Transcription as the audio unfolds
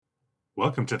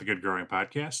Welcome to the Good Growing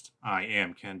Podcast. I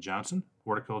am Ken Johnson,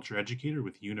 horticulture educator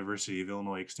with University of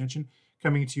Illinois Extension,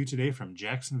 coming to you today from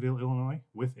Jacksonville, Illinois,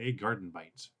 with a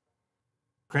Gardenbite.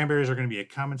 Cranberries are going to be a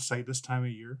common sight this time of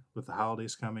year with the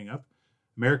holidays coming up.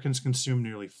 Americans consume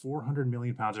nearly 400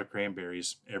 million pounds of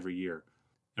cranberries every year,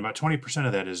 and about 20%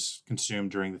 of that is consumed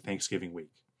during the Thanksgiving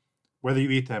week. Whether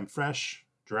you eat them fresh,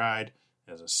 dried,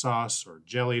 as a sauce, or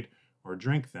jellied, or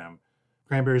drink them,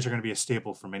 cranberries are going to be a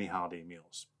staple for many holiday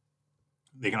meals.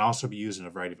 They can also be used in a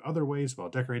variety of other ways while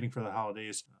decorating for the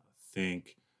holidays.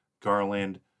 Think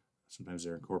garland. Sometimes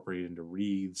they're incorporated into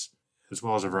wreaths, as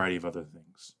well as a variety of other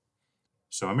things.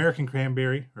 So American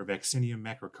cranberry, or Vaccinium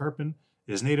macrocarpon,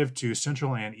 is native to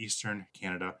central and eastern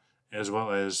Canada, as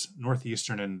well as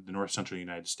northeastern and the north central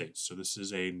United States. So this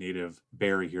is a native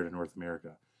berry here to North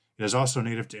America. It is also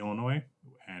native to Illinois,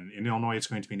 and in Illinois it's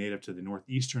going to be native to the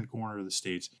northeastern corner of the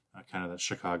state, kind of the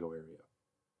Chicago area.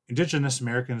 Indigenous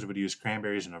Americans would use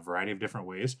cranberries in a variety of different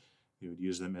ways. They would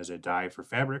use them as a dye for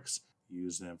fabrics,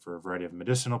 use them for a variety of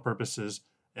medicinal purposes,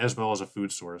 as well as a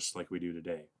food source like we do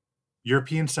today.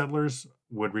 European settlers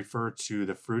would refer to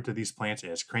the fruit of these plants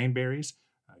as cranberries,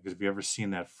 because if you've ever seen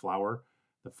that flower,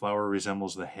 the flower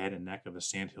resembles the head and neck of a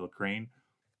sandhill crane.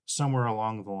 Somewhere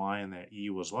along the line, that E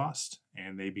was lost,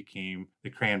 and they became the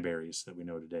cranberries that we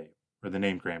know today, or the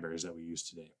name cranberries that we use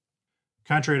today.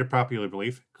 Contrary to popular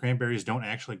belief, cranberries don't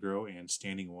actually grow in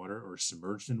standing water or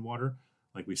submerged in water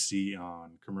like we see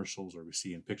on commercials or we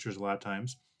see in pictures a lot of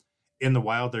times. In the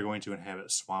wild, they're going to inhabit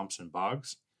swamps and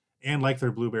bogs. And like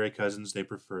their blueberry cousins, they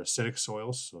prefer acidic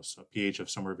soils, so a pH of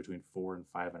somewhere between 4 and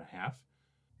 5.5.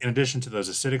 In addition to those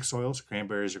acidic soils,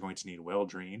 cranberries are going to need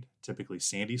well-drained, typically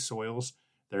sandy soils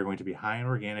that are going to be high in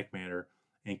organic matter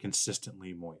and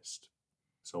consistently moist.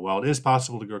 So while it is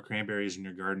possible to grow cranberries in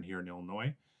your garden here in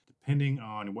Illinois, depending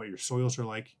on what your soils are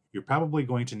like, you're probably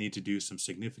going to need to do some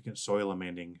significant soil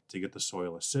amending to get the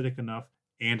soil acidic enough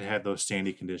and to have those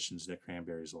sandy conditions that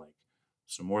cranberries like.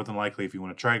 So more than likely, if you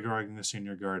want to try growing this in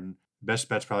your garden, best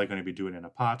bet's probably going to be doing it in a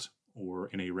pot or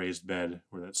in a raised bed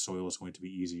where that soil is going to be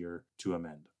easier to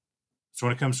amend. So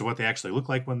when it comes to what they actually look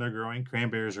like when they're growing,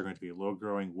 cranberries are going to be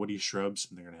low-growing woody shrubs,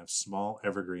 and they're going to have small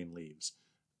evergreen leaves.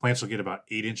 Plants will get about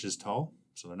 8 inches tall,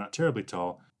 so they're not terribly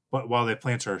tall. But while the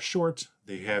plants are short,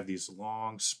 they have these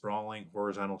long, sprawling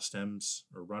horizontal stems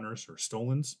or runners or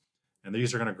stolons. And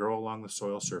these are going to grow along the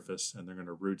soil surface, and they're going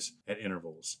to root at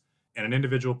intervals. And an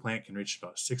individual plant can reach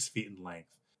about 6 feet in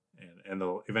length, and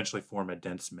they'll eventually form a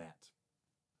dense mat.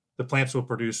 The plants will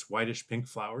produce whitish pink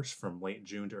flowers from late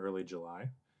June to early July.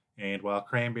 And while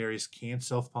cranberries can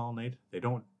self-pollinate, they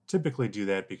don't typically do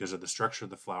that because of the structure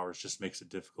of the flowers just makes it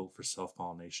difficult for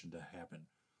self-pollination to happen.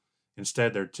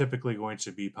 Instead, they're typically going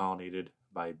to be pollinated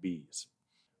by bees.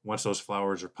 Once those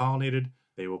flowers are pollinated,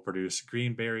 they will produce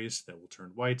green berries that will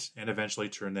turn white and eventually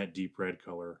turn that deep red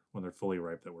color when they're fully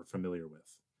ripe that we're familiar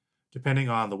with. Depending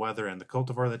on the weather and the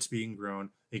cultivar that's being grown,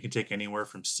 it can take anywhere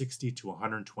from 60 to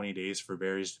 120 days for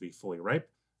berries to be fully ripe.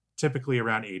 Typically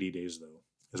around 80 days, though,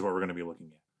 is what we're going to be looking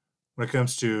at. When it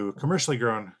comes to commercially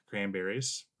grown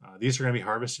cranberries, these are going to be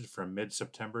harvested from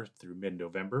mid-September through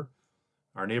mid-November.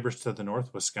 Our neighbors to the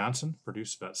north, Wisconsin,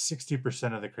 produce about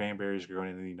 60% of the cranberries grown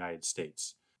in the United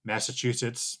States.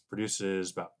 Massachusetts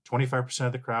produces about 25%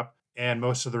 of the crop, and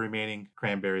most of the remaining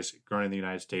cranberries grown in the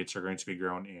United States are going to be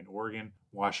grown in Oregon,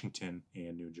 Washington,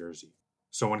 and New Jersey.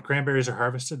 So when cranberries are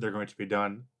harvested,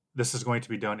 this is going to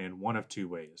be done in one of two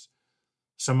ways.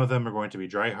 Some of them are going to be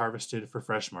dry harvested for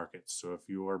fresh markets. So if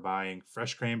you are buying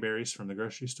fresh cranberries from the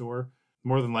grocery store,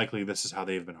 more than likely this is how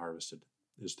they've been harvested,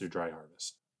 is through dry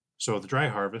harvest. So with dry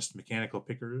harvest, mechanical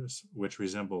pickers, which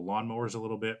resemble lawnmowers a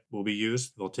little bit, will be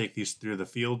used. They'll take these through the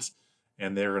fields,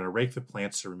 and they're going to rake the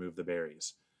plants to remove the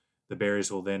berries. The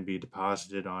berries will then be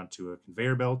deposited onto a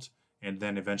conveyor belt, and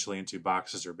then eventually into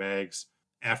boxes or bags,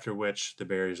 after which the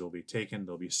berries will be taken,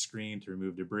 they'll be screened to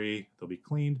remove debris, they'll be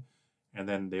cleaned, and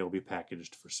then they will be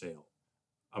packaged for sale.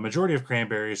 A majority of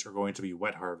cranberries are going to be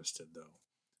wet harvested, though.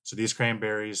 So these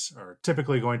cranberries are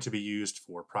typically going to be used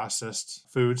for processed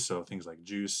foods, so things like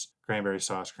juice, cranberry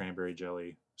sauce, cranberry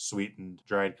jelly, sweetened,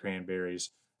 dried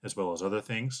cranberries, as well as other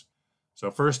things.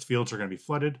 So first, fields are going to be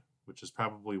flooded, which is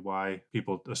probably why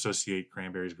people associate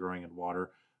cranberries growing in water,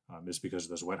 is because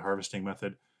of this wet harvesting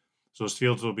method. So those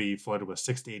fields will be flooded with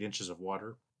 6 to 8 inches of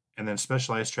water, and then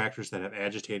specialized tractors that have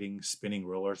agitating, spinning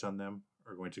rollers on them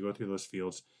are going to go through those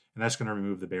fields, and that's going to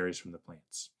remove the berries from the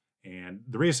plants. And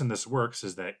the reason this works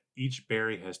is that each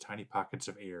berry has tiny pockets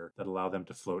of air that allow them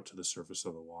to float to the surface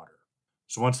of the water.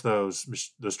 So once those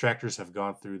tractors have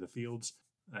gone through the fields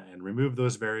and removed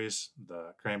those berries,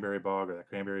 the cranberry bog or the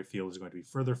cranberry field is going to be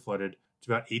further flooded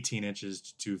to about 18 inches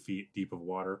to 2 feet deep of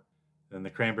water. Then the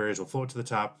cranberries will float to the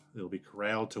top. They'll be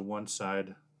corralled to one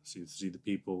side. So you see the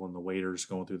people and the waiters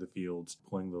going through the fields,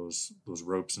 pulling those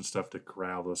ropes and stuff to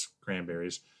corral those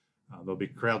cranberries. They'll be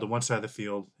corralled to one side of the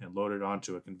field and loaded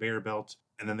onto a conveyor belt,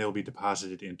 and then they'll be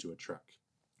deposited into a truck.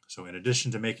 So in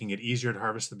addition to making it easier to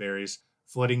harvest the berries,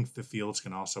 flooding the fields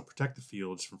can also protect the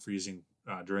fields from freezing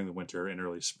during the winter and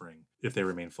early spring if they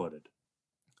remain flooded.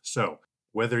 So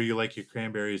whether you like your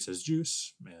cranberries as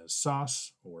juice, as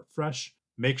sauce, or fresh,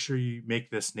 make sure you make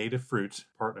this native fruit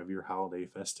part of your holiday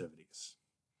festivities.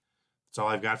 That's all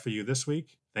I've got for you this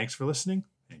week. Thanks for listening,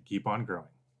 and keep on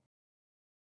growing.